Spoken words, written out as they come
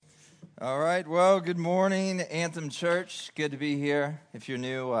All right, well, good morning, Anthem Church. Good to be here. If you're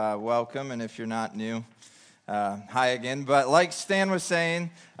new, welcome, and if you're not new, hi again. But like Stan was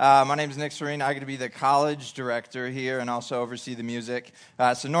saying, my name is Nick Serene. I get to be the college director here and also oversee the music.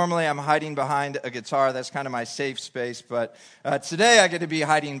 So normally I'm hiding behind a guitar. That's kind of my safe space. But today I get to be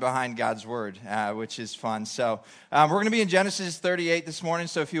hiding behind God's Word, which is fun. So we're going to be in Genesis 38 this morning.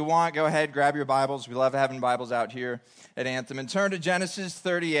 So if you want, go ahead, grab your Bibles. We love having Bibles out here at Anthem. And turn to Genesis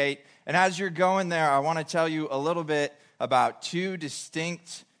 38. And as you're going there, I want to tell you a little bit about two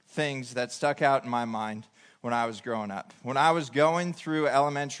distinct things that stuck out in my mind when I was growing up. When I was going through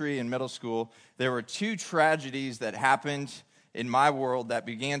elementary and middle school, there were two tragedies that happened in my world that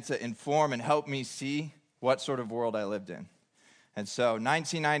began to inform and help me see what sort of world I lived in. And so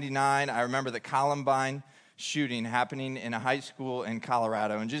 1999, I remember the Columbine shooting happening in a high school in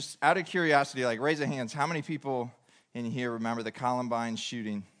Colorado. And just out of curiosity, raise your hands, how many people in here remember the Columbine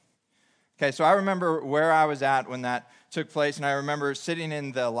shooting? Okay, so I remember where I was at when that took place, and I remember sitting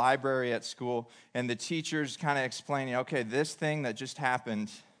in the library at school, and the teachers kind of explaining, okay, this thing that just happened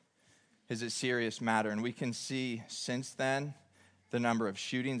is a serious matter, and we can see since then the number of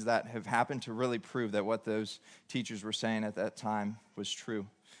shootings that have happened to really prove that what those teachers were saying at that time was true.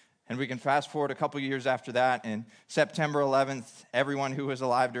 And we can fast forward a couple years after that, and September 11th, everyone who was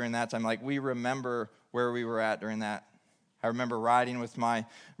alive during that time, we remember where we were at during that. I remember riding with my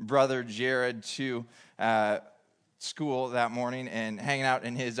brother Jared to school that morning and hanging out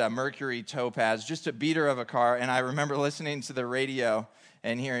in his Mercury Topaz, just a beater of a car. And I remember listening to the radio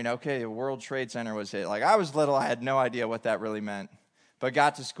and hearing, okay, a World Trade Center was hit. I was little, I had no idea what that really meant. But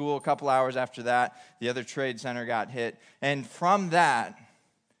got to school a couple hours after that, the other Trade Center got hit. And from that,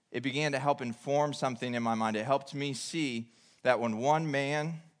 it began to help inform something in my mind. It helped me see that when one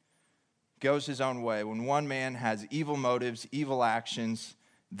man goes his own way, when one man has evil motives, evil actions,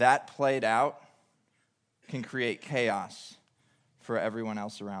 that played out can create chaos for everyone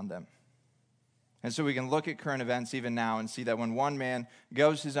else around them. And so we can look at current events even now and see that when one man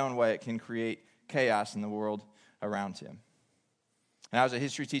goes his own way, it can create chaos in the world around him. And I was a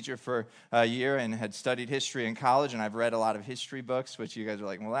history teacher for a year and had studied history in college, and I've read a lot of history books, which you guys are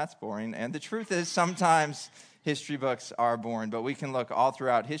like, well, that's boring. And the truth is, sometimes history books are boring, but we can look all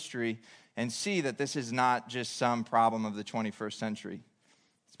throughout history and see that this is not just some problem of the 21st century.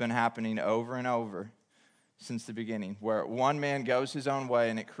 It's been happening over and over since the beginning, where one man goes his own way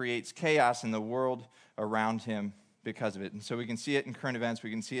and it creates chaos in the world around him because of it. And so we can see it in current events,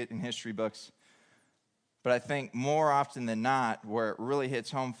 we can see it in history books. But I think more often than not, where it really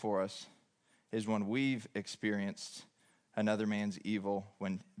hits home for us is when we've experienced another man's evil,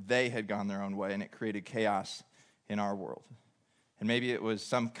 when they had gone their own way and it created chaos in our world. And maybe it was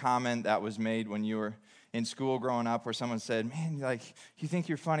some comment that was made when you were in school growing up where someone said, man, you think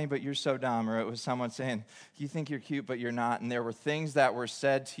you're funny, but you're so dumb. Or it was someone saying, you think you're cute, but you're not. And there were things that were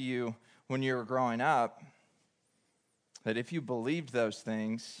said to you when you were growing up that if you believed those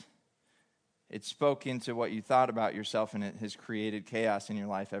things, it spoke into what you thought about yourself, and it has created chaos in your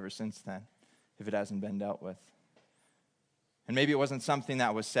life ever since then, if it hasn't been dealt with. And maybe it wasn't something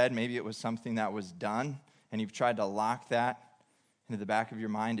that was said, maybe it was something that was done, and you've tried to lock that into the back of your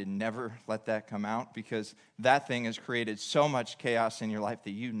mind and never let that come out, because that thing has created so much chaos in your life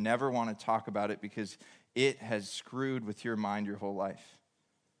that you never want to talk about it because it has screwed with your mind your whole life.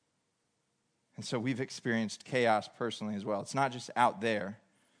 And so we've experienced chaos personally as well. It's not just out there,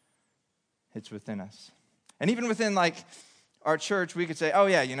 it's within us. And even within our church, we could say, oh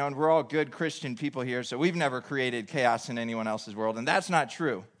yeah, and we're all good Christian people here, so we've never created chaos in anyone else's world. And that's not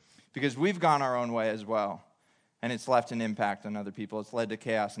true, because we've gone our own way as well. And it's left an impact on other people. It's led to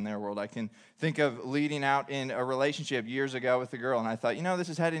chaos in their world. I can think of leading out in a relationship years ago with a girl, and I thought, this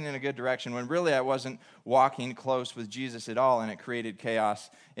is heading in a good direction, when really I wasn't walking close with Jesus at all, and it created chaos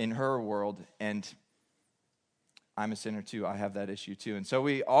in her world. And I'm a sinner too. I have that issue too. And so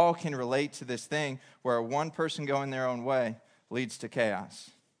we all can relate to this thing where one person going their own way leads to chaos.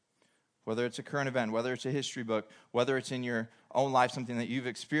 Whether it's a current event, whether it's a history book, whether it's in your own life, something that you've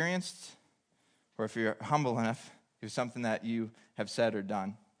experienced, or if you're humble enough, it's something that you have said or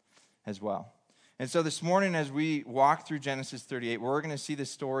done as well. And so this morning, as we walk through Genesis 38, we're going to see the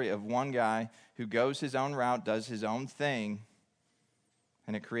story of one guy who goes his own route, does his own thing,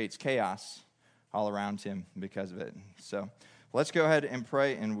 and it creates chaos all around him because of it. So let's go ahead and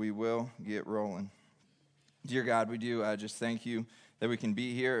pray, and we will get rolling. Dear God, we do just thank you that we can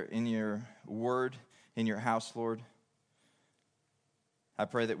be here in your word, in your house, Lord. I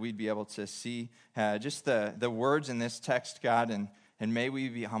pray that we'd be able to see just the words in this text, God, and may we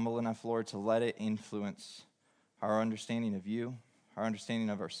be humble enough, Lord, to let it influence our understanding of you, our understanding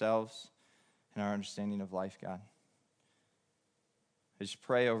of ourselves, and our understanding of life, God. I just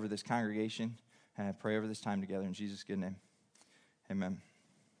pray over this congregation, and I pray over this time together in Jesus' good name. Amen.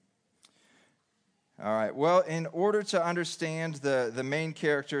 All right, well, in order to understand the main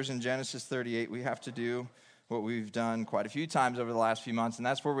characters in Genesis 38, we have to do what we've done quite a few times over the last few months, and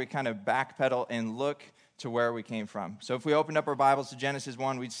that's where we kind of backpedal and look to where we came from. So if we opened up our Bibles to Genesis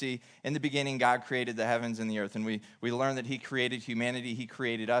 1, we'd see in the beginning God created the heavens and the earth, and we learned that he created humanity, he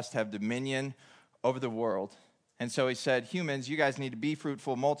created us to have dominion over the world. And so he said, humans, you guys need to be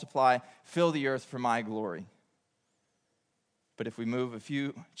fruitful, multiply, fill the earth for my glory. But if we move a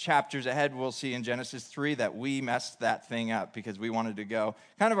few chapters ahead, we'll see in Genesis 3 that we messed that thing up because we wanted to go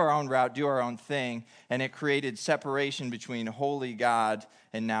kind of our own route, do our own thing, and it created separation between holy God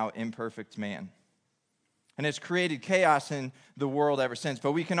and now imperfect man. And it's created chaos in the world ever since.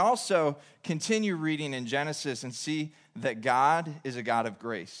 But we can also continue reading in Genesis and see that God is a God of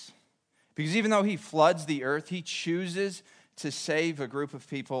grace. Because even though he floods the earth, he chooses to save a group of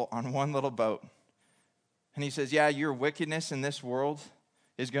people on one little boat. And he says, yeah, your wickedness in this world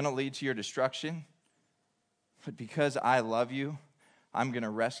is going to lead to your destruction. But because I love you, I'm going to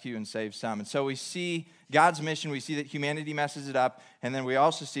rescue and save some. And so we see God's mission. We see that humanity messes it up. And then we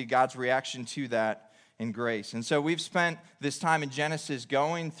also see God's reaction to that in grace. And so we've spent this time in Genesis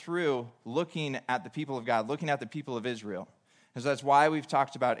going through looking at the people of God, looking at the people of Israel. And so that's why we've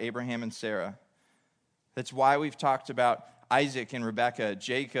talked about Abraham and Sarah. That's why we've talked about Isaac and Rebekah,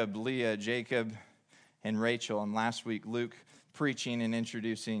 Jacob, Leah, Jacob, and Rachel, and last week, Luke preaching and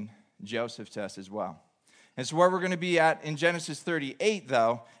introducing Joseph to us as well. And so where we're going to be at in Genesis 38,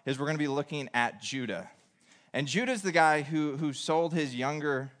 though, is we're going to be looking at Judah. And Judah's the guy who sold his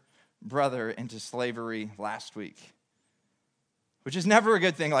younger brother into slavery last week, which is never a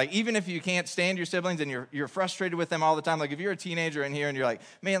good thing. Like, even if you can't stand your siblings and you're frustrated with them all the time, like if you're a teenager in here and you're like,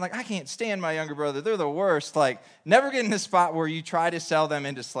 man, like I can't stand my younger brother, they're the worst, like never get in this spot where you try to sell them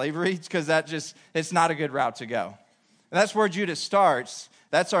into slavery, because it's not a good route to go. And that's where Judah starts.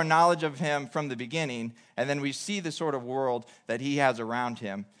 That's our knowledge of him from the beginning, and then we see the sort of world that he has around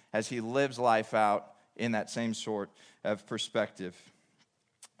him as he lives life out in that same sort of perspective.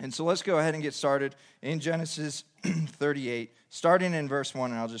 And so let's go ahead and get started in Genesis 38, starting in verse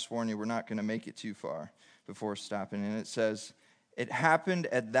 1, and I'll just warn you, we're not going to make it too far before stopping. And it says, it happened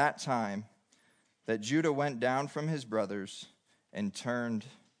at that time that Judah went down from his brothers and turned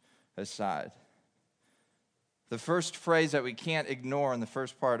aside. The first phrase that we can't ignore in the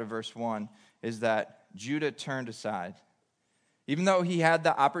first part of verse 1 is that Judah turned aside. Even though he had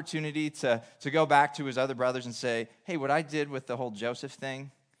the opportunity to go back to his other brothers and say, hey, what I did with the whole Joseph thing,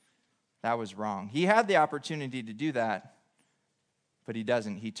 that was wrong. He had the opportunity to do that, but he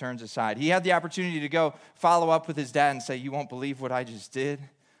doesn't. He turns aside. He had the opportunity to go follow up with his dad and say, you won't believe what I just did.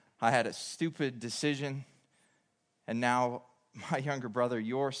 I had a stupid decision, and now my younger brother,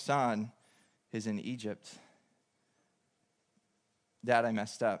 your son, is in Egypt. Dad, I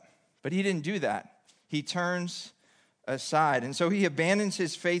messed up. But he didn't do that. He turns aside. And so he abandons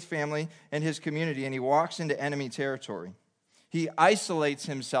his faith family and his community, and he walks into enemy territory. He isolates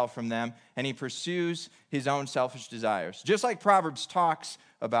himself from them, and he pursues his own selfish desires. Just like Proverbs talks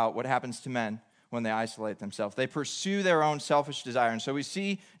about what happens to men when they isolate themselves. They pursue their own selfish desire. And so we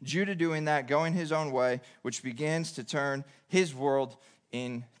see Judah doing that, going his own way, which begins to turn his world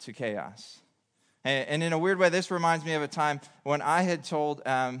into chaos. And in a weird way, this reminds me of a time when I had told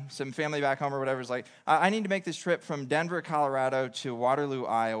some family back home or whatever, it's like, I need to make this trip from Denver, Colorado to Waterloo,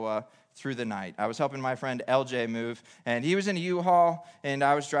 Iowa through the night. I was helping my friend LJ move, and he was in a U-Haul, and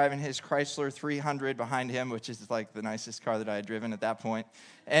I was driving his Chrysler 300 behind him, which is like the nicest car that I had driven at that point.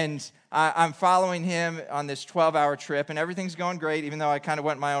 And I'm following him on this 12-hour trip, and everything's going great, even though I kind of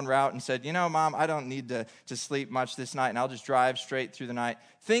went my own route and said, you know, Mom, I don't need to sleep much this night, and I'll just drive straight through the night.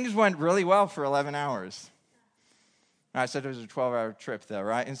 Things went really well for 11 hours. I said it was a 12-hour trip, though,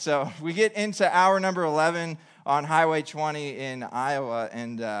 right? And so we get into hour number 11 on Highway 20 in Iowa,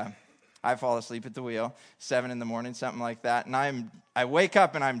 and I fall asleep at the wheel, 7 in the morning, something like that. And I wake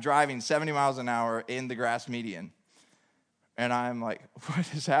up and I'm driving 70 miles an hour in the grass median. And I'm like,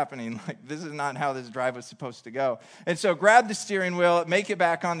 what is happening? Like, this is not how this drive was supposed to go. And so grab the steering wheel, make it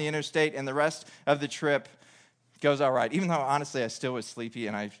back on the interstate, and the rest of the trip goes all right. Even though, honestly, I still was sleepy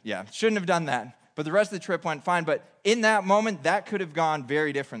and I shouldn't have done that. But the rest of the trip went fine. But in that moment, that could have gone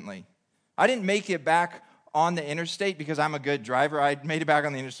very differently. I didn't make it back on the interstate because I'm a good driver. I made it back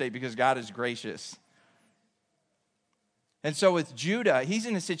on the interstate because God is gracious. And so with Judah, he's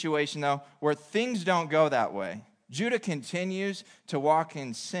in a situation, though, where things don't go that way. Judah continues to walk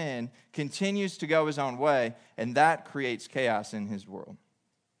in sin, continues to go his own way, and that creates chaos in his world.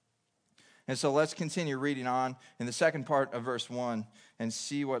 And so let's continue reading on in the second part of verse 1 and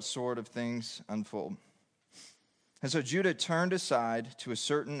see what sort of things unfold. And so Judah turned aside to a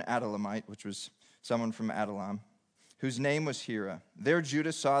certain Adullamite, which was someone from Adullam, whose name was Hira. There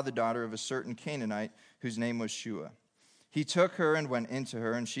Judah saw the daughter of a certain Canaanite, whose name was Shua. He took her and went into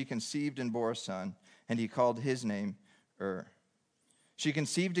her, and she conceived and bore a son, and he called his name She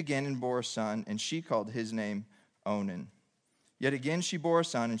conceived again and bore a son, and she called his name Onan. Yet again she bore a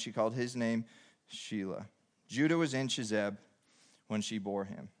son, and she called his name Shelah. Judah was in Chezib when she bore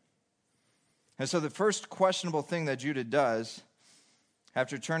him. And so the first questionable thing that Judah does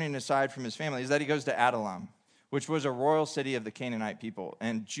after turning aside from his family is that he goes to Adullam, which was a royal city of the Canaanite people.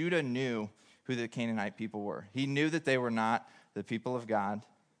 And Judah knew who the Canaanite people were. He knew that they were not the people of God,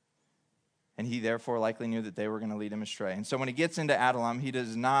 and he therefore likely knew that they were going to lead him astray. And so when he gets into Adullam, he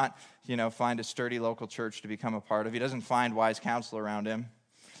does not, find a sturdy local church to become a part of. He doesn't find wise counsel around him.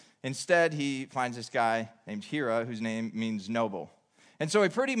 Instead, he finds this guy named Hira, whose name means noble. And so he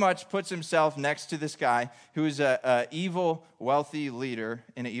pretty much puts himself next to this guy who is an evil, wealthy leader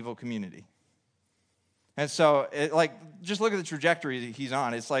in an evil community. And so, just look at the trajectory that he's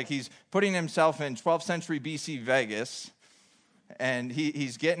on. It's like he's putting himself in 12th century BC Vegas, and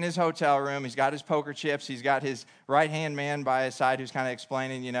he's getting his hotel room. He's got his poker chips. He's got his right-hand man by his side who's kind of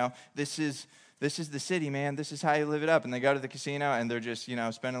explaining, this is the city, man. This is how you live it up. And they go to the casino, and they're just,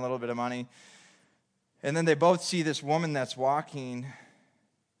 spending a little bit of money. And then they both see this woman that's walking,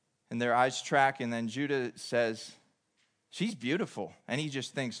 and their eyes track, and then Judah says, she's beautiful. And he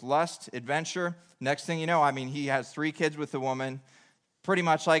just thinks lust, adventure. Next thing you know, he has 3 kids with the woman, pretty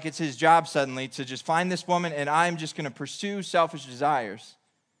much like it's his job suddenly to just find this woman, and I'm just going to pursue selfish desires.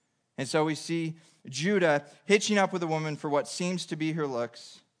 And so we see Judah hitching up with a woman for what seems to be her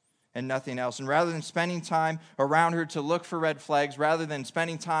looks and nothing else. And rather than spending time around her to look for red flags, rather than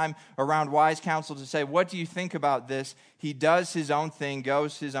spending time around wise counsel to say, what do you think about this? He does his own thing,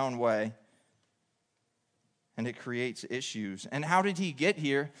 goes his own way. And it creates issues. And how did he get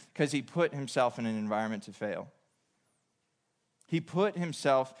here? Because he put himself in an environment to fail. He put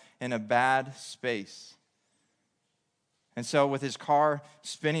himself in a bad space. And so with his car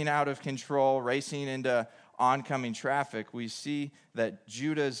spinning out of control, racing into oncoming traffic, we see that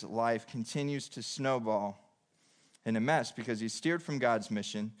Judah's life continues to snowball in a mess because he's steered from God's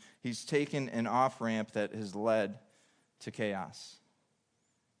mission. He's taken an off-ramp that has led to chaos.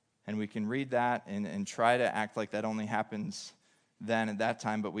 And we can read that and try to act like that only happens then at that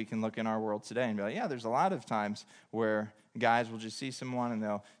time, but we can look in our world today and be like, yeah, there's a lot of times where guys will just see someone and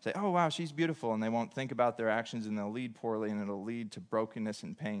they'll say, oh, wow, she's beautiful, and they won't think about their actions, and they'll lead poorly, and it'll lead to brokenness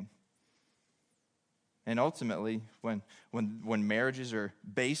and pain. And ultimately, when marriages are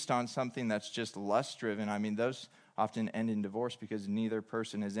based on something that's just lust-driven, those often end in divorce because neither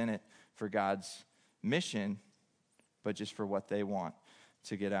person is in it for God's mission, but just for what they want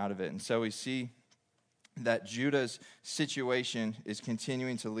to get out of it. And so we see that Judah's situation is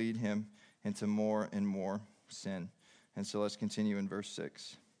continuing to lead him into more and more sin. And so let's continue in verse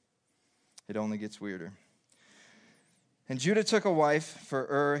 6. It only gets weirder. And Judah took a wife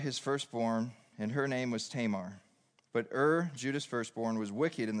for his firstborn, and her name was Tamar. But Judah's firstborn, was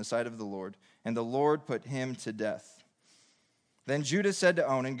wicked in the sight of the Lord, and the Lord put him to death. Then Judah said to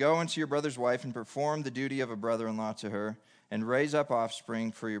Onan, go unto your brother's wife and perform the duty of a brother-in-law to her, and raise up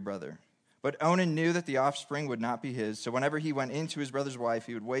offspring for your brother. But Onan knew that the offspring would not be his, so whenever he went into his brother's wife,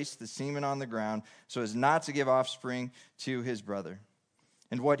 he would waste the semen on the ground, so as not to give offspring to his brother.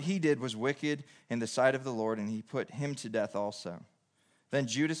 And what he did was wicked in the sight of the Lord, and he put him to death also. Then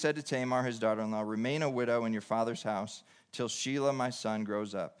Judah said to Tamar, his daughter-in-law, remain a widow in your father's house till Shelah my son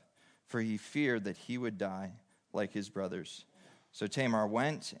grows up, for he feared that he would die like his brothers. So Tamar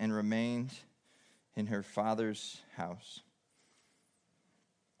went and remained in her father's house.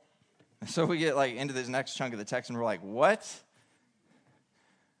 So we get into this next chunk of the text, and we're like, what?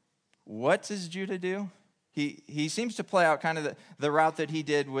 What does Judah do? He seems to play out kind of the route that he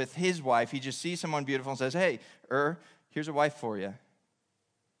did with his wife. He just sees someone beautiful and says, hey, here's a wife for you.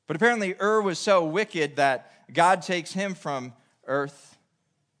 But apparently was so wicked that God takes him from earth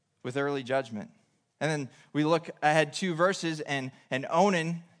with early judgment. And then we look ahead 2 verses, and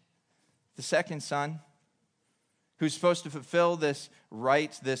Onan, the second son, who's supposed to fulfill this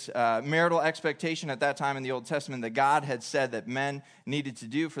right, this marital expectation at that time in the Old Testament that God had said that men needed to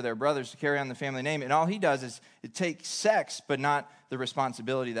do for their brothers to carry on the family name. And all he does is it takes sex, but not the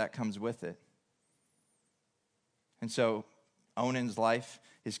responsibility that comes with it. And so Onan's life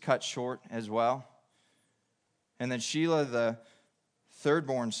is cut short as well. And then Shelah, the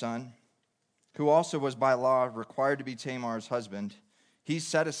third-born son, who also was by law required to be Tamar's husband, he's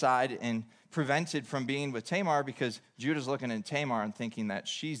set aside and prevented from being with Tamar because Judah's looking at Tamar and thinking that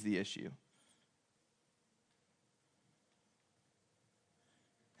she's the issue.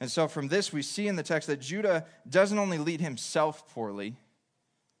 And so from this, we see in the text that Judah doesn't only lead himself poorly,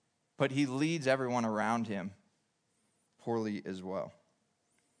 but he leads everyone around him poorly as well.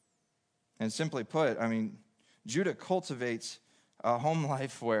 And simply put, Judah cultivates a home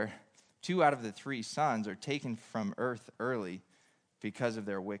life where 2 out of the 3 sons are taken from earth early because of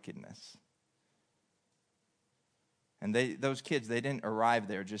their wickedness. And those kids, they didn't arrive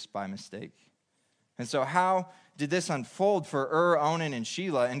there just by mistake. And so how did this unfold for Onan, and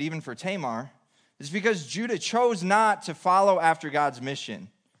Shelah, and even for Tamar? It's because Judah chose not to follow after God's mission.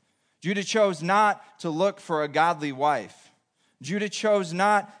 Judah chose not to look for a godly wife. Judah chose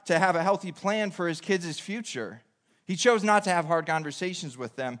not to have a healthy plan for his kids' future. He chose not to have hard conversations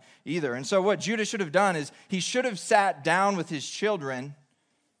with them either. And so what Judah should have done is he should have sat down with his children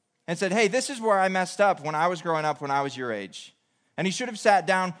and said, hey, this is where I messed up when I was growing up, when I was your age. And he should have sat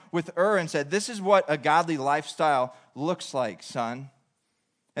down with and said, this is what a godly lifestyle looks like, son.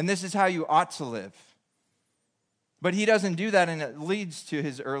 And this is how you ought to live. But he doesn't do that, and it leads to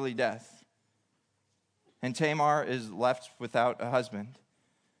his early death. And Tamar is left without a husband.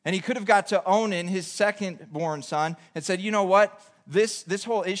 And he could have got to Onan, his second-born son, and said, you know what? This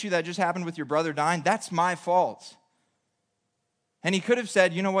whole issue that just happened with your brother dying, that's my fault. And he could have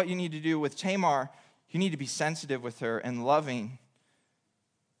said, you know what you need to do with Tamar? You need to be sensitive with her and loving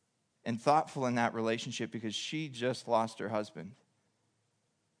and thoughtful in that relationship because she just lost her husband.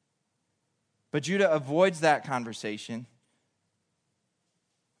 But Judah avoids that conversation.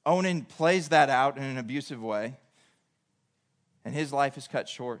 Onan plays that out in an abusive way. And his life is cut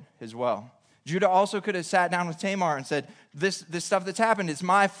short as well. Judah also could have sat down with Tamar and said, this stuff that's happened, it's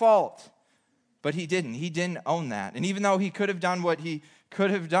my fault. But he didn't. He didn't own that. And even though he could have done what he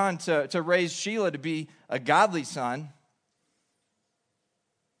could have done to raise Shelah to be a godly son,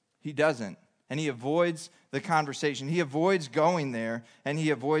 he doesn't. And he avoids the conversation. He avoids going there, and he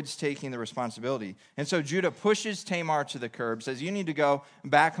avoids taking the responsibility. And so Judah pushes Tamar to the curb, says, you need to go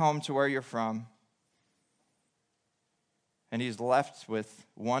back home to where you're from. And he's left with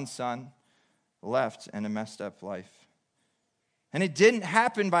one son left and a messed up life. And it didn't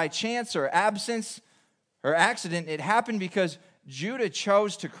happen by chance or absence or accident. It happened because Judah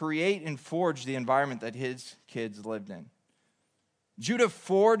chose to create and forge the environment that his kids lived in. Judah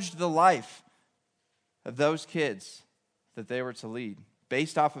forged the life of those kids that they were to lead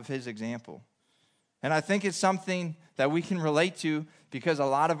based off of his example. And I think it's something that we can relate to because a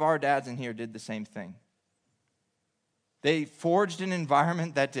lot of our dads in here did the same thing. They forged an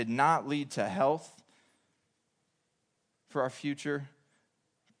environment that did not lead to health for our future,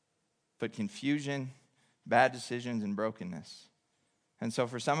 but confusion, bad decisions, and brokenness. And so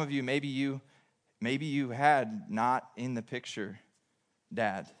for some of you, maybe you had not in the picture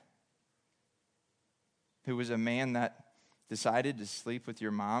dad who was a man that decided to sleep with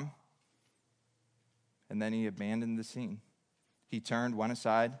your mom, and then he abandoned the scene. He turned, went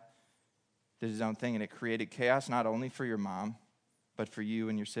aside, did his own thing, and it created chaos not only for your mom, but for you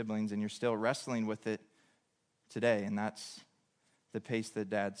and your siblings, and you're still wrestling with it today, and that's the pace that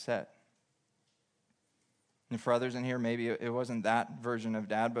dad set. And for others in here, maybe it wasn't that version of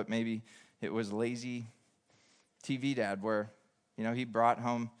dad, but maybe it was lazy TV dad where, he brought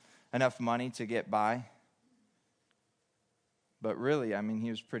home enough money to get by. But really, he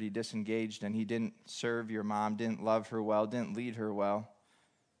was pretty disengaged, and he didn't serve your mom, didn't love her well, didn't lead her well.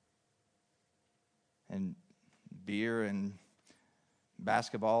 And beer and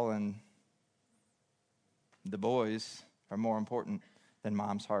basketball and the boys are more important than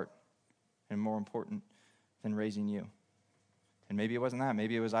mom's heart and more important than raising you. And maybe it wasn't that.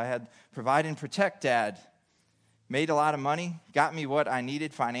 Maybe it was I had provide and protect dad. Made a lot of money, got me what I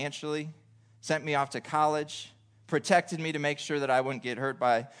needed financially, sent me off to college, protected me to make sure that I wouldn't get hurt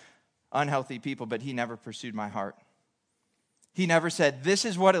by unhealthy people, but he never pursued my heart. He never said, this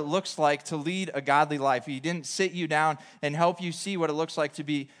is what it looks like to lead a godly life. He didn't sit you down and help you see what it looks like to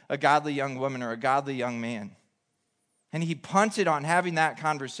be a godly young woman or a godly young man. And he punted on having that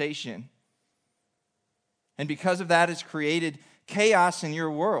conversation. And because of that, it's created chaos in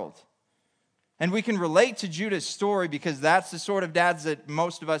your world. And we can relate to Judah's story because that's the sort of dads that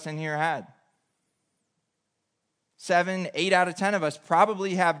most of us in here had. 7, 8 out of 10 of us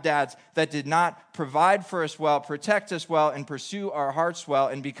probably have dads that did not provide for us well, protect us well, and pursue our hearts well.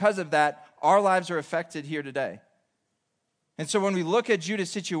 And because of that, our lives are affected here today. And so when we look at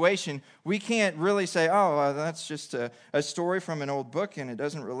Judah's situation, we can't really say, oh, that's just a story from an old book and it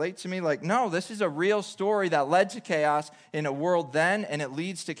doesn't relate to me. Like, no, this is a real story that led to chaos in a world then, and it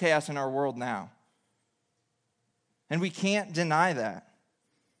leads to chaos in our world now. And we can't deny that.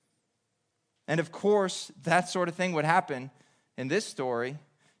 And of course, that sort of thing would happen in this story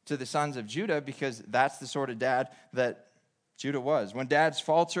to the sons of Judah, because that's the sort of dad that Judah was. When dads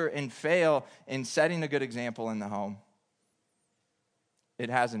falter and fail in setting a good example in the home, it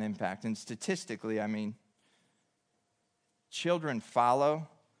has an impact. And statistically, children follow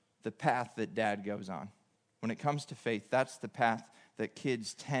the path that dad goes on. When it comes to faith, that's the path that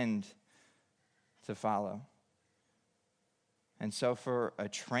kids tend to follow. And so for a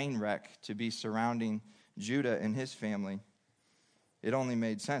train wreck to be surrounding Judah and his family, it only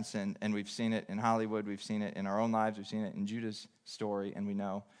made sense. And we've seen it in Hollywood, we've seen it in our own lives, we've seen it in Judah's story, and we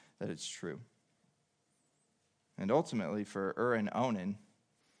know that it's true. And ultimately, for Ur and Onan,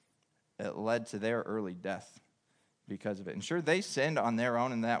 it led to their early death because of it. And sure, they sinned on their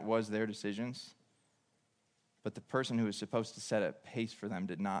own, and that was their decisions. But the person who was supposed to set a pace for them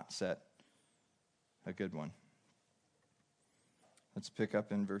did not set a good one. Let's pick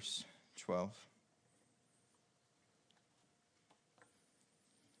up in verse 12.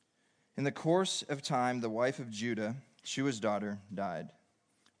 In the course of time, the wife of Judah, Shua's daughter, died.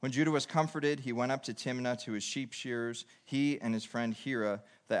 When Judah was comforted, he went up to Timnah to his sheep shearers, he and his friend Hira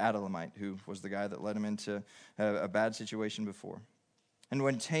the Adullamite, who was the guy that led him into a bad situation before. And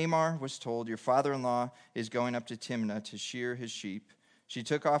when Tamar was told, your father-in-law is going up to Timnah to shear his sheep, she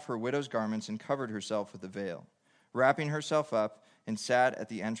took off her widow's garments and covered herself with a veil, wrapping herself up, and sat at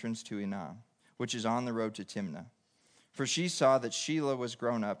the entrance to Enam, which is on the road to Timnah. For she saw that Shelah was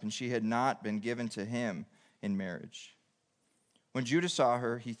grown up, and she had not been given to him in marriage. When Judah saw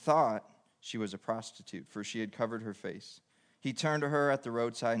her, he thought she was a prostitute, for she had covered her face. He turned to her at the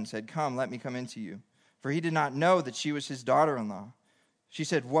roadside and said, come, let me come in to you. For he did not know that she was his daughter-in-law. She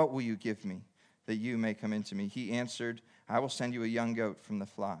said, what will you give me, that you may come in to me? He answered, I will send you a young goat from the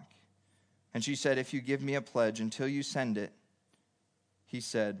flock. And she said, if you give me a pledge until you send it. He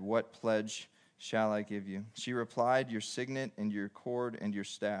said, what pledge shall I give you? She replied, your signet and your cord and your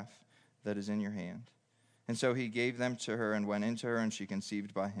staff that is in your hand. And so he gave them to her and went into her, and she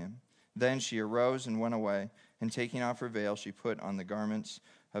conceived by him. Then she arose and went away, and taking off her veil, she put on the garments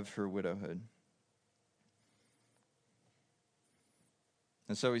of her widowhood.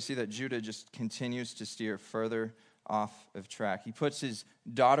 And so we see that Judah just continues to steer further off of track. He puts his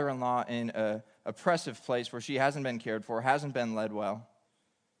daughter-in-law in an oppressive place where she hasn't been cared for, hasn't been led well.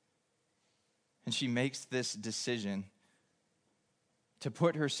 And she makes this decision to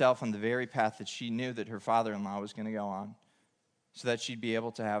put herself on the very path that she knew that her father-in-law was going to go on so that she'd be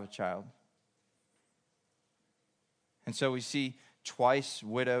able to have a child. And so we see twice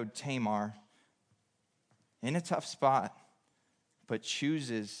widowed Tamar in a tough spot, but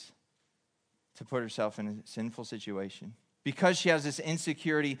chooses to put herself in a sinful situation. Because she has this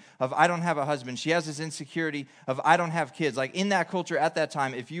insecurity of, I don't have a husband. She has this insecurity of, I don't have kids. Like in that culture at that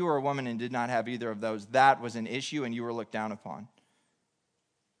time, if you were a woman and did not have either of those, that was an issue and you were looked down upon.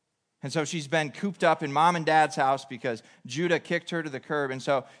 And so she's been cooped up in mom and dad's house because Judah kicked her to the curb. And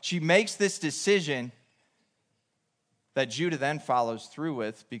so she makes this decision that Judah then follows through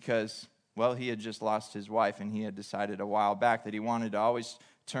with because, well, he had just lost his wife and he had decided a while back that he wanted to always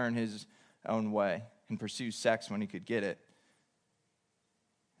turn his own way and pursue sex when he could get it,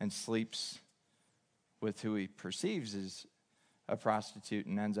 and sleeps with who he perceives as a prostitute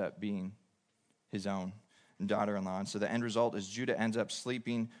and ends up being his own daughter-in-law. And so the end result is Judah ends up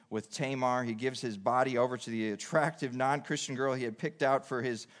sleeping with Tamar. He gives his body over to the attractive non-Christian girl he had picked out for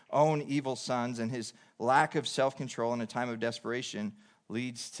his own evil sons, and his lack of self-control in a time of desperation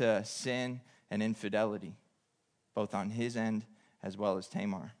leads to sin and infidelity, both on his end as well as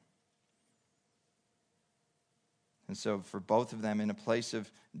Tamar. And so for both of them, in a place of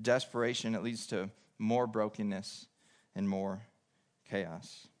desperation, it leads to more brokenness and more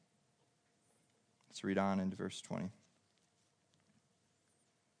chaos. Let's read on into verse 20.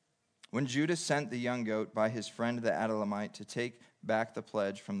 When Judah sent the young goat by his friend the Adullamite to take back the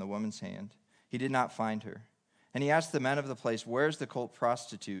pledge from the woman's hand, he did not find her. And he asked the men of the place, where's the cult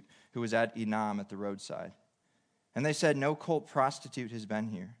prostitute who was at Enam at the roadside? And they said, no cult prostitute has been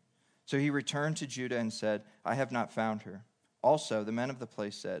here. So he returned to Judah and said, I have not found her. Also, the men of the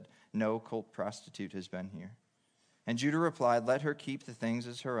place said, no cult prostitute has been here. And Judah replied, let her keep the things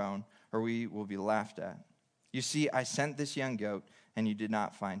as her own, or we will be laughed at. You see, I sent this young goat, and you did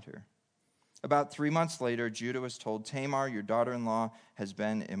not find her. About 3 months later, Judah was told, Tamar, your daughter-in-law, has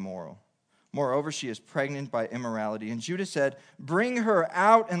been immoral. Moreover, she is pregnant by immorality. And Judah said, bring her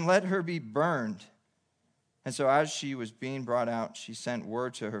out and let her be burned. And so as she was being brought out, she sent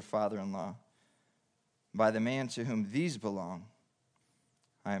word to her father-in-law, by the man to whom these belong,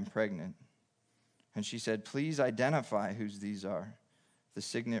 I am pregnant. And she said, please identify whose these are, the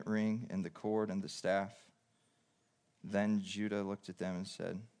signet ring and the cord and the staff. Then Judah looked at them and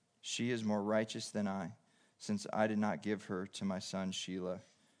said, she is more righteous than I, since I did not give her to my son Shelah,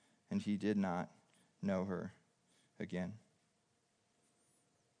 and he did not know her again.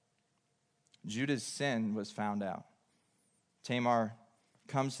 Judah's sin was found out. Tamar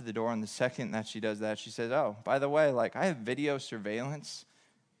comes to the door, and the second that she does that, she says, oh, by the way, I have video surveillance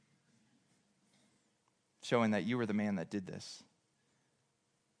showing that you were the man that did this.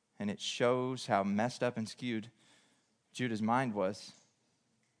 And it shows how messed up and skewed Judah's mind was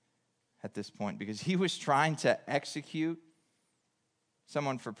at this point, because he was trying to execute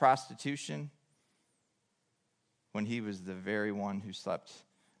someone for prostitution when he was the very one who slept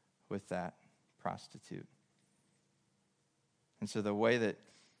with that prostitute. And so the way that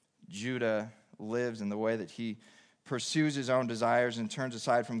Judah lives and the way that he pursues his own desires and turns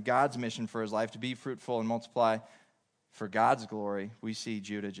aside from God's mission for his life to be fruitful and multiply for God's glory, we see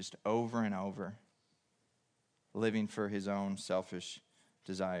Judah just over and over living for his own selfish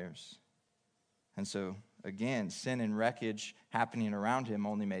desires. And so, again, sin and wreckage happening around him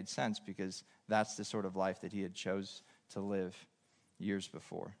only made sense because that's the sort of life that he had chose to live years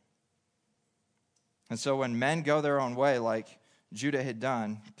before. And so when men go their own way, like Judah had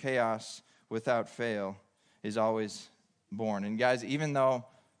done, chaos without fail is always born. And guys, even though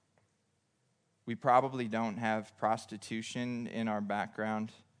we probably don't have prostitution in our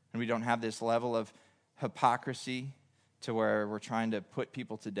background, and we don't have this level of hypocrisy to where we're trying to put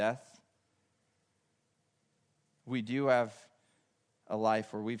people to death, we do have a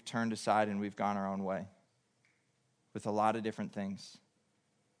life where we've turned aside and we've gone our own way with a lot of different things.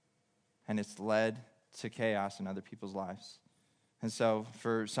 And it's led to chaos in other people's lives. And so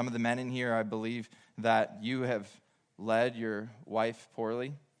for some of the men in here, I believe that you have led your wife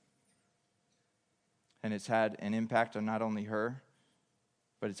poorly. And it's had an impact on not only her,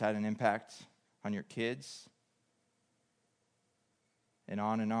 but it's had an impact on your kids. And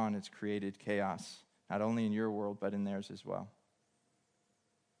on it's created chaos, not only in your world, but in theirs as well.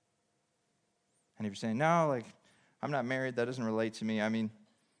 And if you're saying, no, I'm not married, that doesn't relate to me. I mean,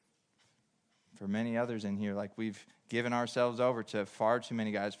 for many others in here, we've given ourselves over to far too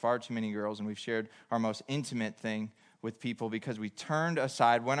many guys, far too many girls, and we've shared our most intimate thing with people because we turned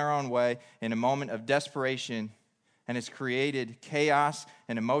aside, went our own way in a moment of desperation, and it's created chaos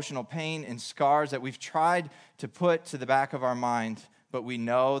and emotional pain and scars that we've tried to put to the back of our mind, but we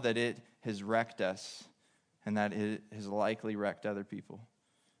know that it has wrecked us and that it has likely wrecked other people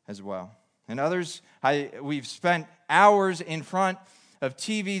as well. And others, we've spent hours in front of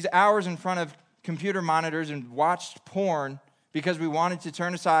TVs, hours in front of computer monitors and watched porn because we wanted to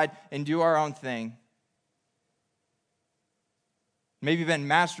turn aside and do our own thing. Maybe been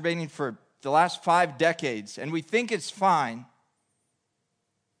masturbating for the last 5 decades, and we think it's fine.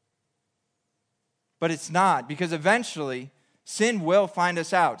 But it's not, because eventually sin will find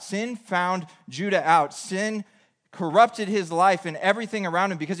us out. Sin found Judah out. Sin corrupted his life and everything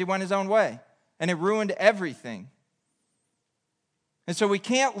around him because he went his own way, and it ruined everything. And so we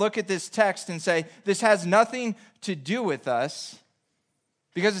can't look at this text and say, this has nothing to do with us,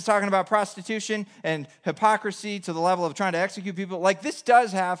 because it's talking about prostitution and hypocrisy to the level of trying to execute people. This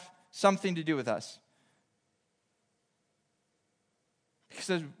does have something to do with us.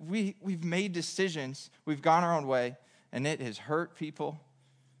 Because we've made decisions, we've gone our own way, and it has hurt people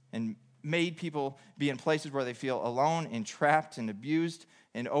and made people be in places where they feel alone and trapped and abused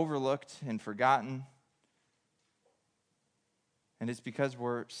and overlooked and forgotten. And it's because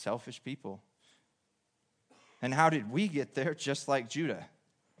we're selfish people. And how did we get there? Just like Judah.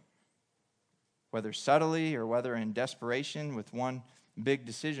 Whether subtly or whether in desperation with one big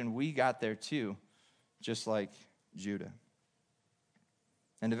decision, we got there too, just like Judah.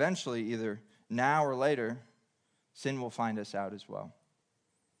 And eventually, either now or later, sin will find us out as well.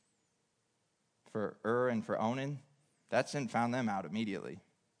 For and for Onan, that sin found them out immediately.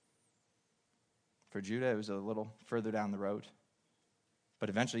 For Judah, it was a little further down the road. But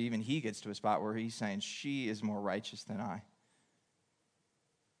eventually, even he gets to a spot where he's saying, she is more righteous than I.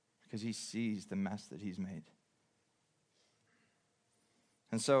 Because he sees the mess that he's made.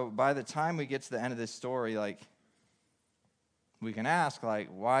 And so by the time we get to the end of this story, we can ask,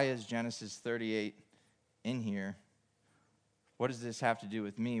 why is Genesis 38 in here? What does this have to do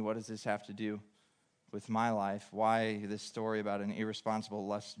with me? What does this have to do with my life? Why this story about an irresponsible,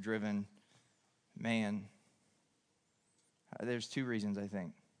 lust-driven man, there's two reasons, I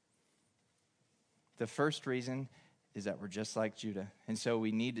think. The first reason is that we're just like Judah. And so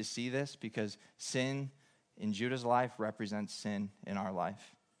we need to see this because sin in Judah's life represents sin in our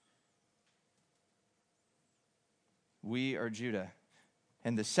life. We are Judah.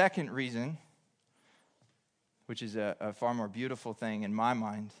 And the second reason, which is a far more beautiful thing in my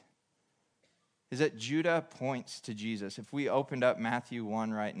mind, is that Judah points to Jesus. If we opened up Matthew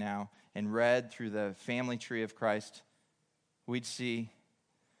 1 right now and read through the family tree of Christ, we'd see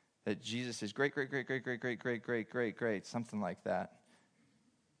that Jesus is great, something like that.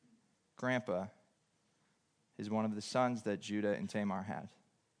 Grandpa is one of the sons that Judah and Tamar had.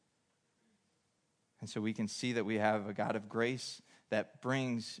 And so we can see that we have a God of grace that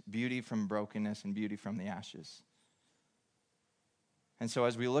brings beauty from brokenness and beauty from the ashes. And so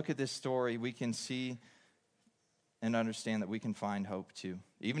as we look at this story, we can see and understand that we can find hope too.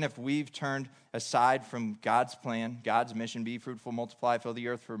 Even if we've turned aside from God's plan, God's mission, be fruitful, multiply, fill the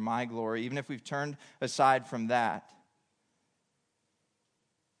earth for my glory, even if we've turned aside from that,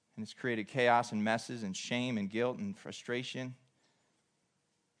 and it's created chaos and messes and shame and guilt and frustration,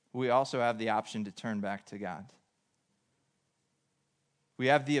 we also have the option to turn back to God. We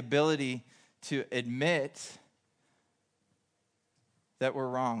have the ability to admit that we're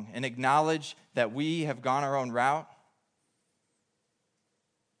wrong and acknowledge that we have gone our own route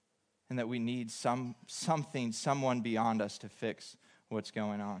and that we need someone beyond us to fix what's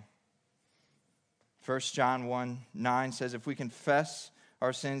going on. 1 John 1:9 says, if we confess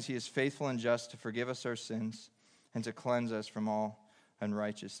our sins, he is faithful and just to forgive us our sins and to cleanse us from all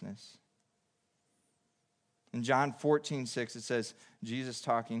unrighteousness. In John 14:6, it says, Jesus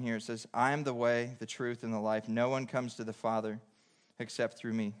talking here, it says, I am the way, the truth, and the life. No one comes to the Father except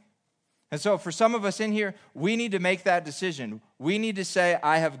through me. And so for some of us in here, we need to make that decision. We need to say,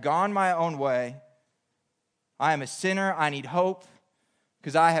 I have gone my own way. I am a sinner. I need hope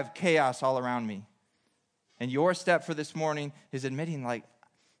because I have chaos all around me. And your step for this morning is admitting, like,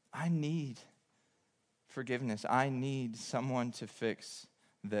 I need forgiveness. I need someone to fix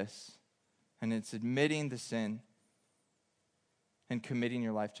this. And it's admitting the sin and committing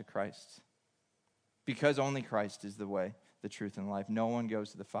your life to Christ. Because only Christ is the way, the truth, and the life. No one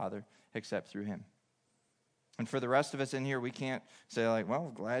goes to the Father except through him. And for the rest of us in here, we can't say like,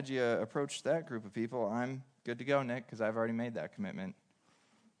 well, glad you approached that group of people. I'm good to go, Nick, because I've already made that commitment.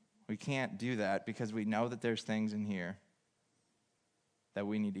 We can't do that because we know that there's things in here that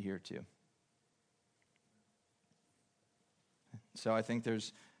we need to hear too. So I think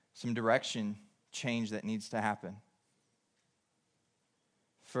there's some direction change that needs to happen.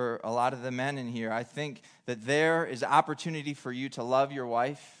 For a lot of the men in here, I think that there is opportunity for you to love your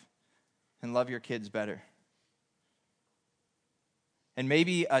wife and love your kids better. And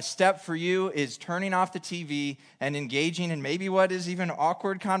maybe a step for you is turning off the TV and engaging in maybe what is even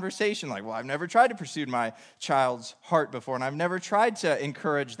awkward conversation. Like, well, I've never tried to pursue my child's heart before, and I've never tried to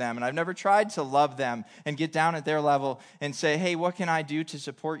encourage them, and I've never tried to love them and get down at their level and say, hey, what can I do to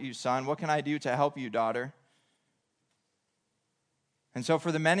support you, son? What can I do to help you, daughter? And so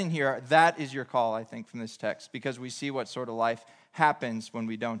for the men in here, that is your call, I think, from this text, because we see what sort of life happens when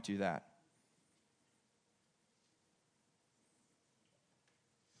we don't do that.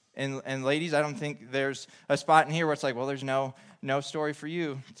 And ladies, I don't think there's a spot in here where it's like, well, there's no story for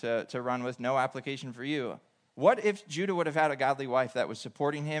you to run with, no application for you. What if Judah would have had a godly wife that was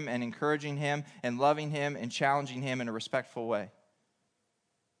supporting him and encouraging him and loving him and challenging him in a respectful way?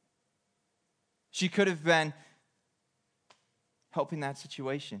 She could have been helping that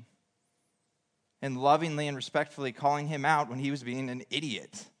situation and lovingly and respectfully calling him out when he was being an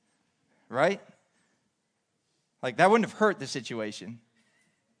idiot, right? Like, that wouldn't have hurt the situation.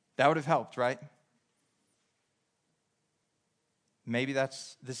 That would have helped, right? Maybe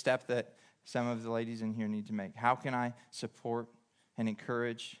that's the step that some of the ladies in here need to make. How can I support and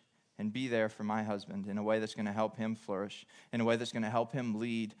encourage and be there for my husband in a way that's going to help him flourish, in a way that's going to help him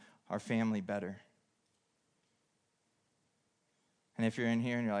lead our family better? And if you're in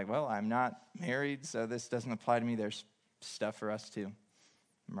here and you're like, well, I'm not married, so this doesn't apply to me, there's stuff for us too.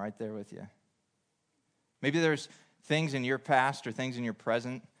 I'm right there with you. Maybe there's things in your past or things in your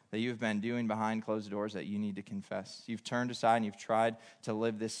present that you've been doing behind closed doors that you need to confess. You've turned aside and you've tried to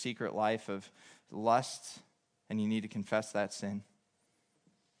live this secret life of lust, and you need to confess that sin.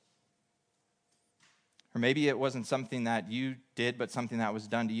 Or maybe it wasn't something that you did, but something that was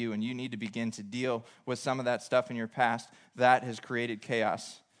done to you, and you need to begin to deal with some of that stuff in your past that has created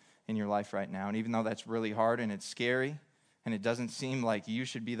chaos in your life right now. And even though that's really hard and it's scary, and it doesn't seem like you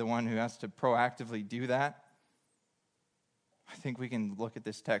should be the one who has to proactively do that, I think we can look at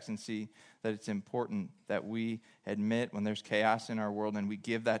this text and see that it's important that we admit when there's chaos in our world and we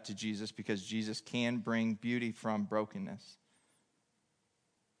give that to Jesus, because Jesus can bring beauty from brokenness.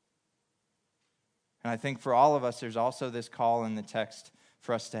 And I think for all of us, there's also this call in the text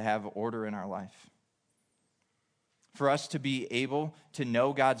for us to have order in our life. For us to be able to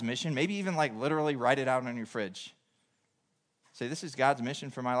know God's mission, maybe even like literally write it out on your fridge. Say, this is God's mission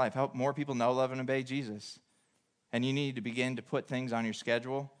for my life. Help more people know, love, and obey Jesus. And you need to begin to put things on your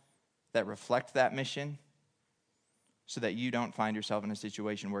schedule that reflect that mission so that you don't find yourself in a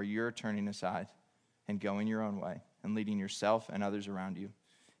situation where you're turning aside and going your own way and leading yourself and others around you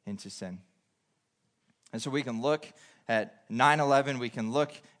into sin. And so we can look at 9/11, we can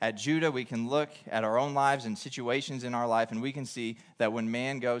look at Judah, we can look at our own lives and situations in our life, and we can see that when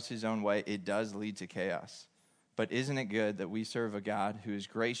man goes his own way, it does lead to chaos. But isn't it good that we serve a God who is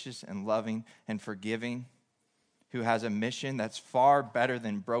gracious and loving and forgiving, who has a mission that's far better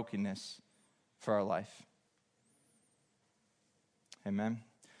than brokenness for our life? Amen.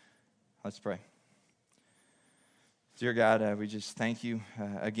 Let's pray. Dear God, we just thank you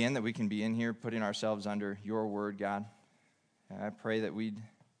again that we can be in here putting ourselves under your word, God. I pray that we'd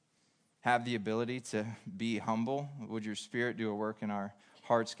have the ability to be humble. Would your Spirit do a work in our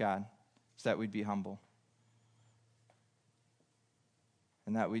hearts, God, so that we'd be humble?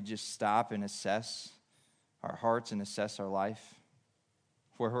 And that we'd just stop and assess our hearts and assess our life,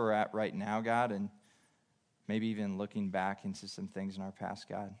 where we're at right now, God, and maybe even looking back into some things in our past,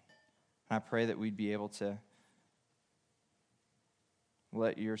 God. And I pray that we'd be able to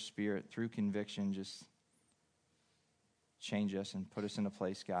let your Spirit, through conviction, just change us and put us in a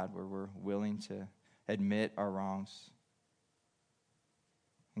place, God, where we're willing to admit our wrongs.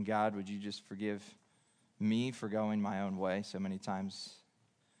 And God, would you just forgive me for going my own way so many times,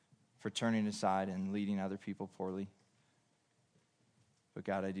 for turning aside and leading other people poorly. But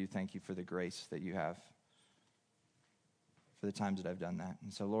God, I do thank you for the grace that you have for the times that I've done that.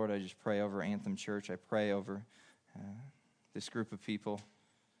 And so, Lord, I just pray over Anthem Church. I pray over this group of people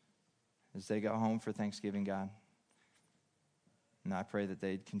as they go home for Thanksgiving, God. And I pray that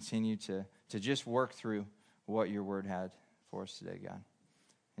they'd continue to just work through what your word had for us today, God.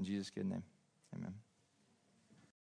 In Jesus' good name, amen.